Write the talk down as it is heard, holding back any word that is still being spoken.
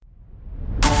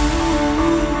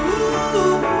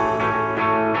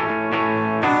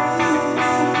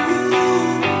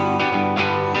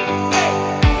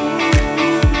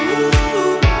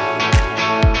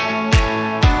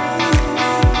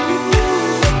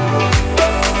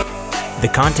The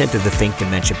content of the Think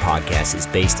Dementia podcast is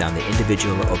based on the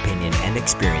individual opinion and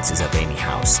experiences of Amy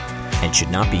House and should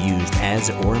not be used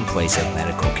as or in place of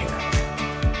medical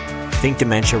care. Think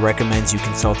Dementia recommends you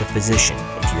consult a physician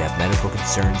if you have medical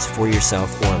concerns for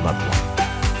yourself or a loved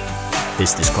one.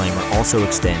 This disclaimer also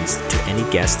extends to any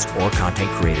guests or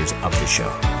content creators of the show.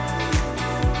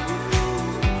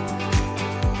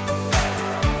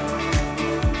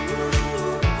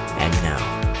 And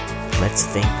now, let's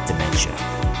think dementia.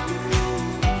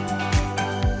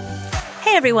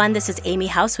 Hey everyone, this is Amy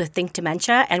House with Think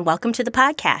Dementia, and welcome to the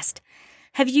podcast.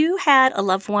 Have you had a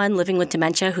loved one living with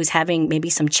dementia who's having maybe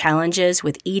some challenges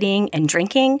with eating and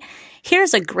drinking?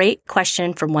 Here's a great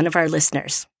question from one of our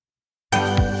listeners.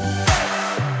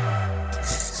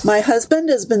 My husband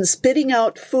has been spitting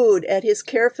out food at his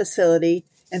care facility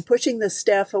and pushing the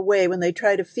staff away when they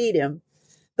try to feed him,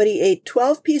 but he ate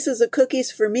 12 pieces of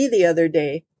cookies for me the other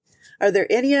day. Are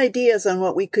there any ideas on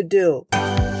what we could do?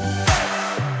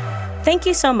 Thank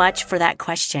you so much for that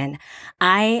question.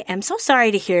 I am so sorry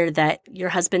to hear that your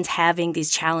husband's having these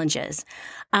challenges.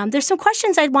 There's some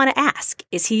questions I'd want to ask.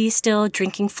 Is he still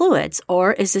drinking fluids,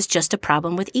 or is this just a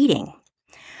problem with eating?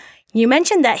 You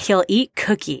mentioned that he'll eat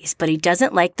cookies, but he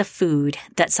doesn't like the food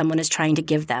that someone is trying to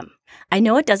give them. I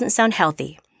know it doesn't sound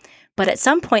healthy, but at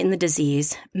some point in the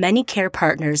disease, many care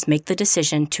partners make the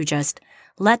decision to just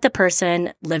let the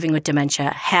person living with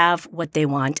dementia have what they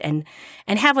want and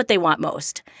have what they want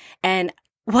most. And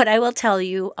what I will tell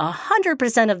you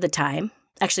 100% of the time,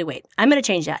 actually, wait, I'm going to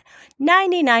change that.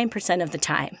 99% of the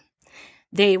time,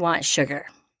 they want sugar.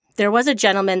 There was a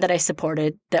gentleman that I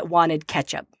supported that wanted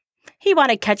ketchup. He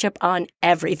wanted ketchup on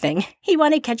everything. He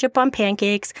wanted ketchup on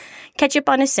pancakes, ketchup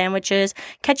on his sandwiches,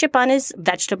 ketchup on his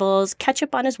vegetables,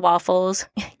 ketchup on his waffles,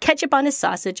 ketchup on his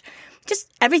sausage.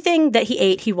 Just everything that he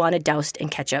ate, he wanted doused in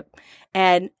ketchup.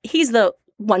 And he's the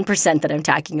 1% that I'm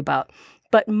talking about.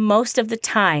 But most of the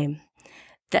time,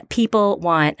 that people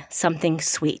want something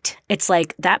sweet. It's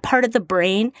like that part of the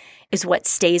brain is what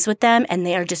stays with them, and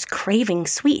they are just craving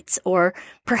sweets. Or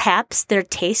perhaps their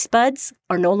taste buds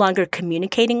are no longer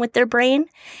communicating with their brain,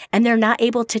 and they're not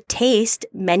able to taste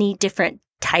many different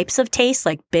types of taste,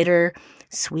 like bitter,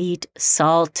 sweet,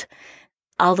 salt,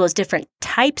 all those different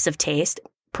types of taste.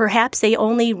 Perhaps they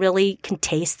only really can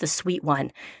taste the sweet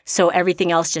one. So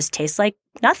everything else just tastes like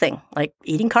nothing, like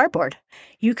eating cardboard.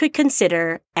 You could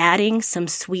consider adding some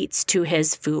sweets to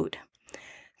his food.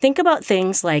 Think about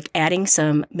things like adding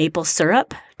some maple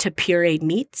syrup to pureed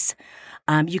meats.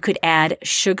 You could add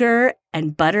sugar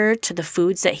and butter to the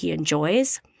foods that he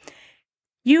enjoys.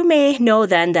 You may know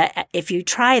then that if you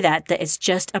try that it's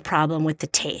just a problem with the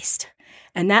taste.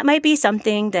 And that might be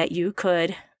something that you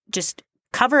could just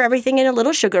cover everything in a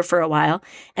little sugar for a while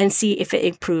and see if it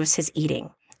improves his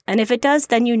eating. And if it does,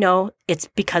 then you know it's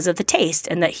because of the taste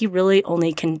and that he really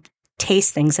only can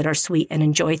taste things that are sweet and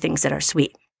enjoy things that are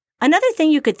sweet. Another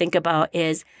thing you could think about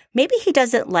is maybe he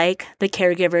doesn't like the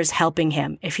caregivers helping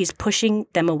him if he's pushing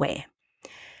them away.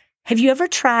 Have you ever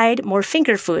tried more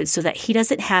finger foods so that he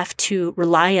doesn't have to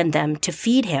rely on them to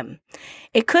feed him?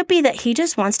 It could be that he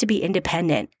just wants to be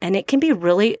independent, and it can be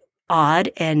really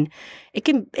odd, and it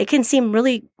can seem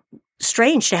really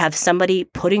strange to have somebody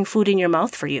putting food in your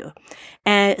mouth for you.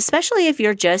 And especially if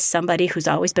you're just somebody who's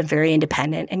always been very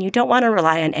independent and you don't want to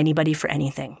rely on anybody for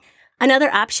anything.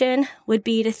 Another option would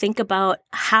be to think about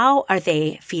how are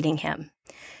they feeding him.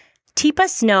 Teepa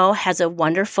Snow has a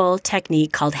wonderful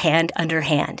technique called hand under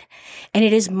hand, and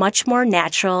it is much more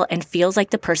natural and feels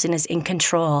like the person is in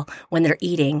control when they're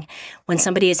eating, when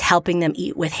somebody is helping them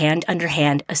eat with hand under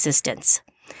hand assistance.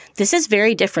 This is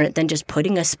very different than just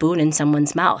putting a spoon in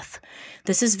someone's mouth.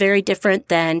 This is very different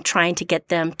than trying to get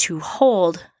them to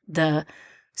hold the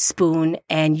spoon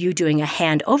and you doing a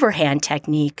hand over hand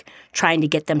technique, trying to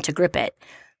get them to grip it.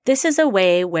 This is a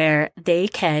way where they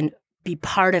can be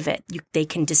part of it. They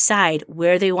can decide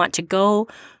where they want to go,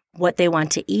 what they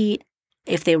want to eat,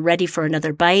 if they're ready for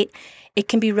another bite. It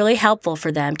can be really helpful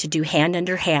for them to do hand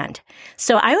under hand.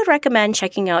 So I would recommend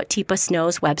checking out Teepa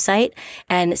Snow's website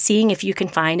and seeing if you can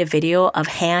find a video of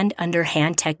hand under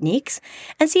hand techniques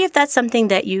and see if that's something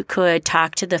that you could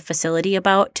talk to the facility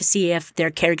about to see if their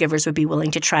caregivers would be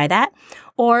willing to try that.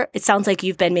 Or it sounds like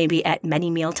you've been maybe at many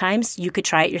meal times. You could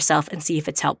try it yourself and see if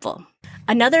it's helpful.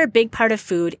 Another big part of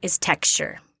food is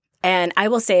texture. And I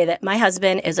will say that my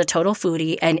husband is a total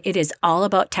foodie, and it is all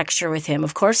about texture with him.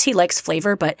 Of course, he likes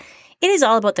flavor, but it is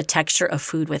all about the texture of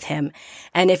food with him.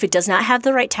 And if it does not have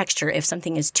the right texture, if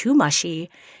something is too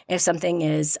mushy, if something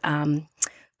is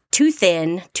too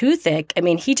thin, too thick. I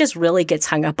mean, he just really gets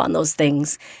hung up on those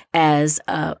things as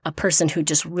a person who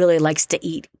just really likes to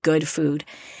eat good food.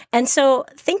 And so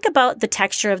think about the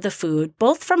texture of the food,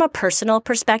 both from a personal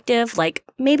perspective, like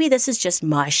maybe this is just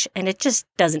mush and it just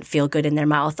doesn't feel good in their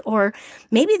mouth, or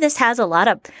maybe this has a lot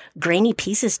of grainy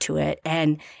pieces to it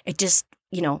and it just,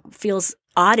 feels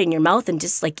odd in your mouth and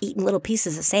just like eating little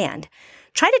pieces of sand.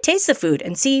 Try to taste the food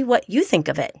and see what you think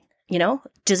of it.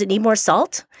 Does it need more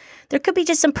salt? There could be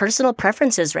just some personal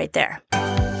preferences right there.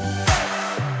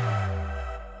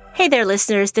 Hey there,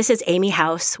 listeners. This is Amy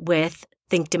House with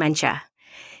Think Dementia.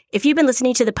 If you've been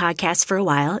listening to the podcast for a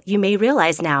while, you may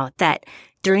realize now that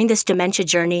during this dementia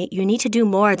journey, you need to do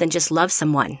more than just love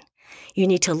someone. You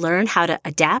need to learn how to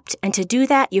adapt, and to do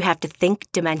that, you have to think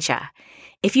dementia.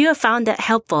 If you have found that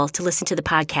helpful to listen to the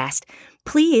podcast,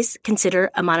 please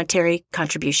consider a monetary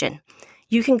contribution.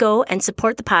 You can go and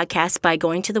support the podcast by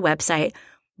going to the website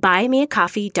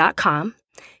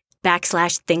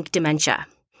buymeacoffee.com/thinkdementia.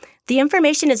 The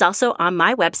information is also on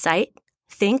my website,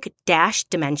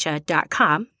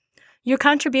 think-dementia.com. Your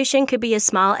contribution could be as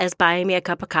small as buying me a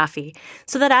cup of coffee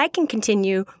so that I can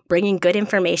continue bringing good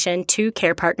information to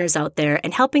care partners out there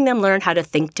and helping them learn how to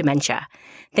think dementia.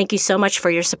 Thank you so much for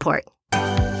your support.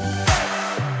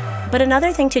 But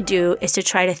another thing to do is to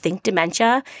try to think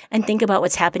dementia and think about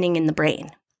what's happening in the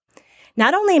brain.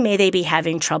 Not only may they be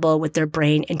having trouble with their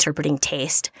brain interpreting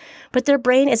taste, but their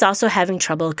brain is also having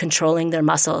trouble controlling their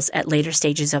muscles at later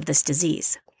stages of this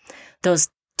disease. Those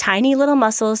tiny little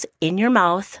muscles in your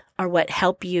mouth are what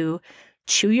help you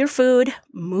chew your food,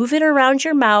 move it around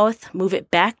your mouth, move it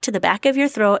back to the back of your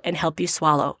throat, and help you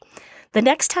swallow. The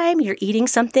next time you're eating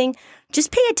something,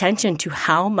 just pay attention to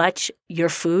how much your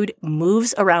food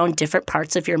moves around different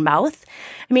parts of your mouth.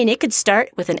 I mean, it could start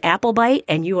with an apple bite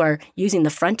and you are using the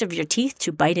front of your teeth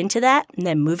to bite into that and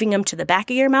then moving them to the back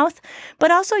of your mouth.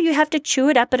 But also you have to chew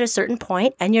it up at a certain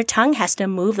point and your tongue has to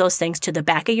move those things to the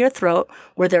back of your throat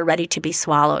where they're ready to be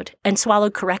swallowed and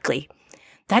swallowed correctly.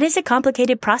 That is a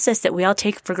complicated process that we all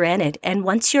take for granted. And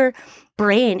once your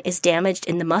brain is damaged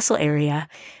in the muscle area,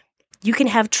 you can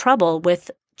have trouble with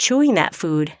chewing that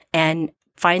food and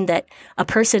find that a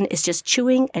person is just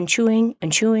chewing and chewing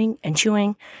and chewing and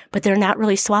chewing, but they're not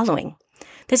really swallowing.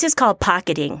 This is called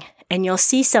pocketing. And you'll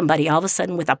see somebody all of a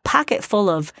sudden with a pocket full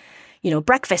of,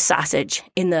 breakfast sausage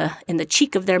in the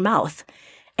cheek of their mouth.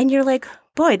 And you're like,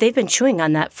 boy, they've been chewing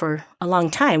on that for a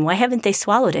long time. Why haven't they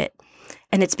swallowed it?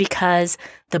 And it's because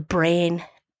the brain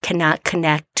cannot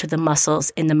connect to the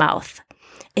muscles in the mouth.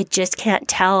 It just can't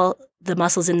tell the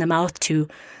muscles in the mouth to,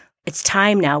 it's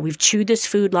time now. We've chewed this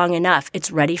food long enough.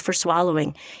 It's ready for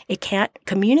swallowing. It can't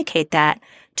communicate that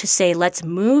to say, let's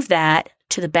move that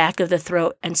to the back of the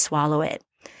throat and swallow it.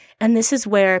 And this is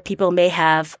where people may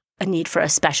have a need for a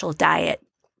special diet.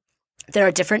 There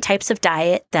are different types of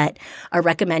diet that are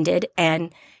recommended,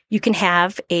 and you can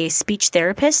have a speech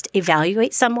therapist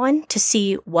evaluate someone to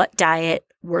see what diet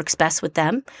works best with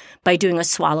them by doing a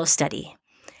swallow study.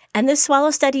 And this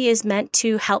swallow study is meant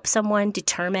to help someone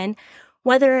determine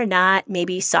whether or not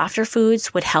maybe softer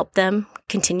foods would help them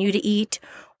continue to eat,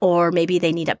 or maybe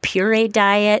they need a puree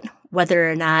diet, whether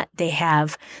or not they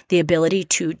have the ability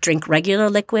to drink regular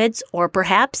liquids, or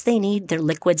perhaps they need their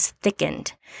liquids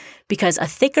thickened, because a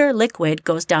thicker liquid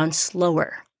goes down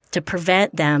slower to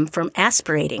prevent them from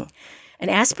aspirating. And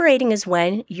aspirating is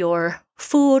when your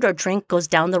food or drink goes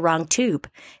down the wrong tube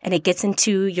and it gets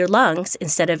into your lungs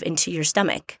instead of into your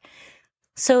stomach.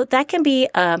 So that can be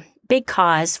a big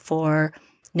cause for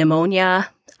pneumonia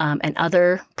and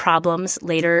other problems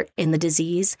later in the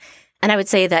disease. And I would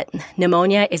say that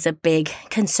pneumonia is a big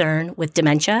concern with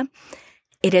dementia.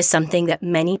 It is something that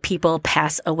many people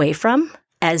pass away from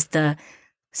as the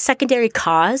secondary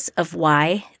cause of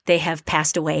why they have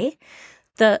passed away.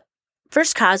 The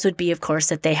first cause would be, of course,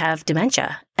 that they have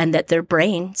dementia and that their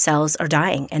brain cells are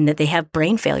dying and that they have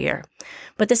brain failure.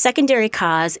 But the secondary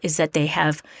cause is that they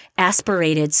have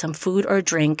aspirated some food or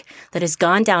drink that has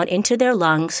gone down into their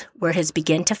lungs where it has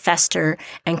begun to fester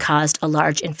and caused a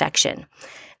large infection.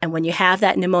 And when you have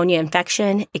that pneumonia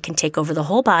infection, it can take over the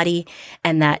whole body,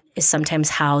 and that is sometimes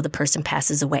how the person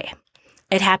passes away.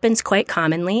 It happens quite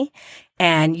commonly,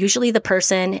 and usually the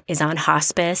person is on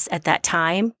hospice at that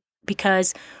time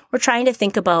because we're trying to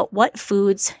think about what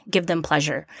foods give them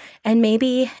pleasure. And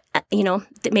maybe,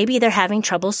 maybe they're having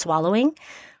trouble swallowing,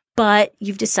 but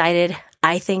you've decided,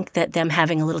 I think that them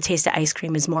having a little taste of ice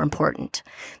cream is more important.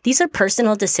 These are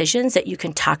personal decisions that you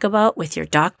can talk about with your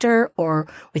doctor or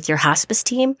with your hospice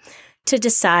team to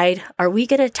decide, are we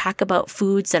going to talk about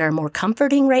foods that are more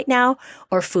comforting right now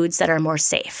or foods that are more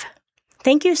safe?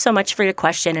 Thank you so much for your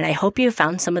question, and I hope you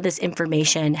found some of this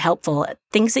information helpful,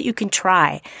 things that you can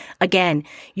try. Again,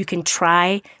 you can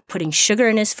try putting sugar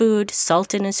in his food,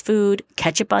 salt in his food,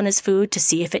 ketchup on his food to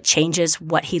see if it changes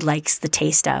what he likes the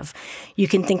taste of. You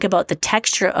can think about the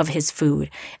texture of his food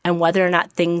and whether or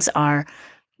not things are,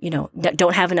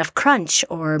 don't have enough crunch,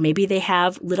 or maybe they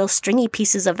have little stringy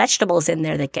pieces of vegetables in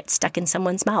there that get stuck in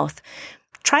someone's mouth.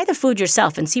 Try the food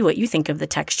yourself and see what you think of the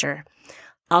texture.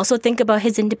 Also think about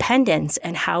his independence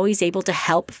and how he's able to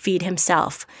help feed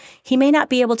himself. He may not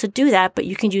be able to do that, but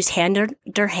you can use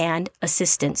hand-under-hand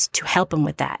assistance to help him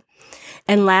with that.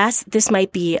 And last, this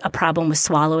might be a problem with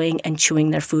swallowing and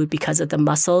chewing their food because of the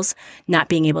muscles not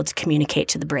being able to communicate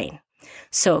to the brain.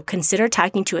 So consider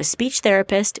talking to a speech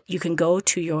therapist. You can go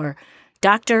to your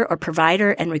doctor or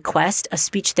provider and request a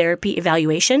speech therapy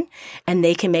evaluation, and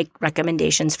they can make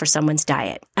recommendations for someone's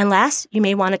diet. And last, you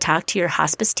may want to talk to your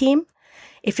hospice team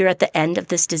if you're at the end of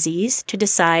this disease to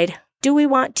decide, do we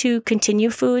want to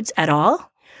continue foods at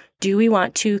all? Do we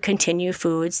want to continue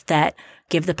foods that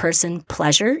give the person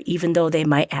pleasure, even though they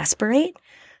might aspirate?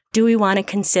 Do we want to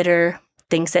consider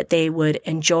things that they would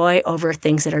enjoy over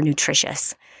things that are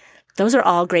nutritious? Those are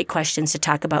all great questions to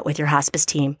talk about with your hospice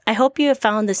team. I hope you have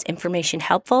found this information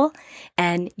helpful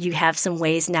and you have some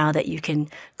ways now that you can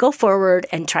go forward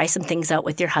and try some things out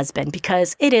with your husband,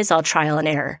 because it is all trial and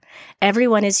error.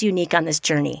 Everyone is unique on this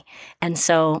journey. And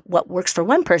so what works for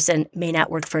one person may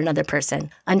not work for another person.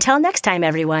 Until next time,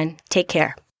 everyone, take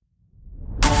care.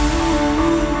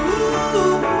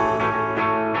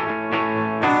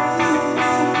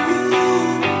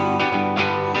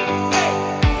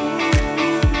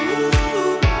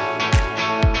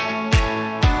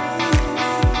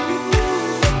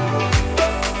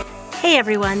 Hey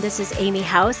everyone, this is Amy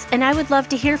House, and I would love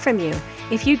to hear from you.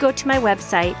 If you go to my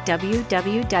website,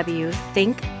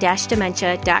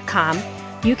 www.think-dementia.com,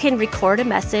 you can record a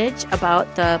message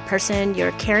about the person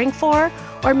you're caring for,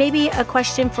 or maybe a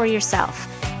question for yourself,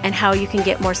 and how you can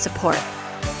get more support.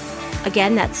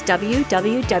 Again, that's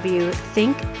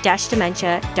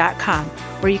www.think-dementia.com,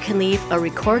 where you can leave a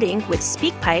recording with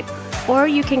SpeakPipe, or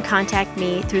you can contact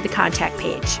me through the contact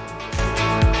page.